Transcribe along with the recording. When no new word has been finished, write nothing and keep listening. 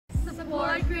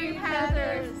ISB Green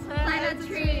Panthers, plant a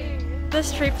tree!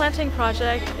 This tree planting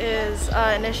project is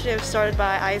an initiative started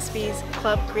by ISB's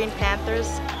club Green Panthers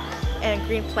and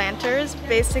Green Planters.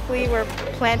 Basically, our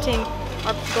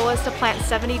goal is to plant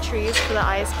 70 trees for the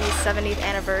ISB's 70th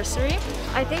anniversary.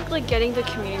 I think getting the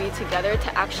community together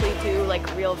to actually do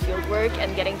real field work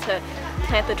and getting to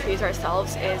plant the trees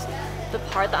ourselves is the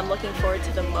part that I'm looking forward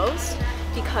to the most,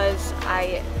 because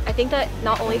I think that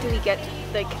not only do we get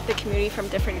the community from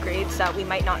different grades that we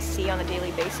might not see on a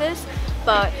daily basis,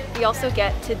 but we also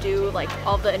get to do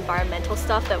all the environmental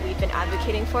stuff that we've been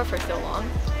advocating for so long.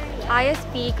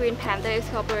 ISB Green Panthers is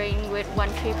cooperating with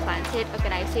One Tree Planted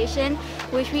organization,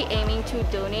 which we aiming to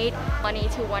donate money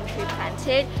to One Tree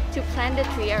Planted to plant the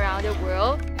tree around the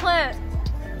world. Plant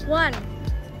one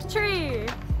tree!